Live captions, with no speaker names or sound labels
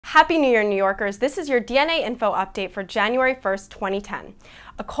Happy New Year, New Yorkers. This is your DNAinfo update for January 1st, 2010.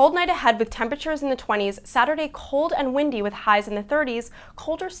 A cold night ahead with temperatures in the 20s, Saturday cold and windy with highs in the 30s,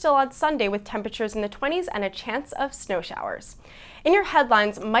 colder still on Sunday with temperatures in the 20s and a chance of snow showers. In your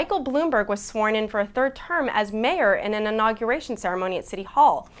headlines, Michael Bloomberg was sworn in for a third term as mayor in an inauguration ceremony at City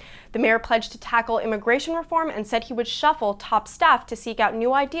Hall. The mayor pledged to tackle immigration reform and said he would shuffle top staff to seek out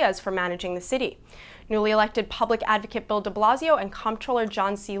new ideas for managing the city. Newly elected public advocate Bill de Blasio and comptroller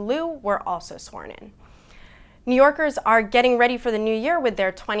John C. Liu were also sworn in. New Yorkers are getting ready for the new year with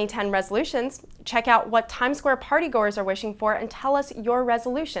their 2010 resolutions. Check out what Times Square partygoers are wishing for and tell us your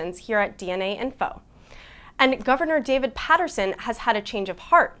resolutions here at DNAinfo. And Governor David Paterson has had a change of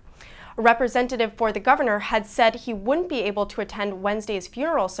heart. A representative for the governor had said he wouldn't be able to attend Wednesday's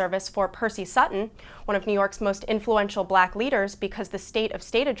funeral service for Percy Sutton, one of New York's most influential black leaders, because the State of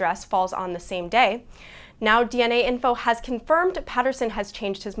State address falls on the same day. Now DNAinfo has confirmed Paterson has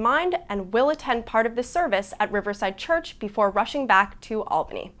changed his mind and will attend part of the service at Riverside Church before rushing back to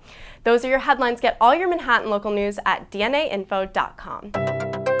Albany. Those are your headlines. Get all your Manhattan local news at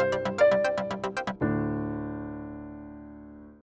DNAinfo.com.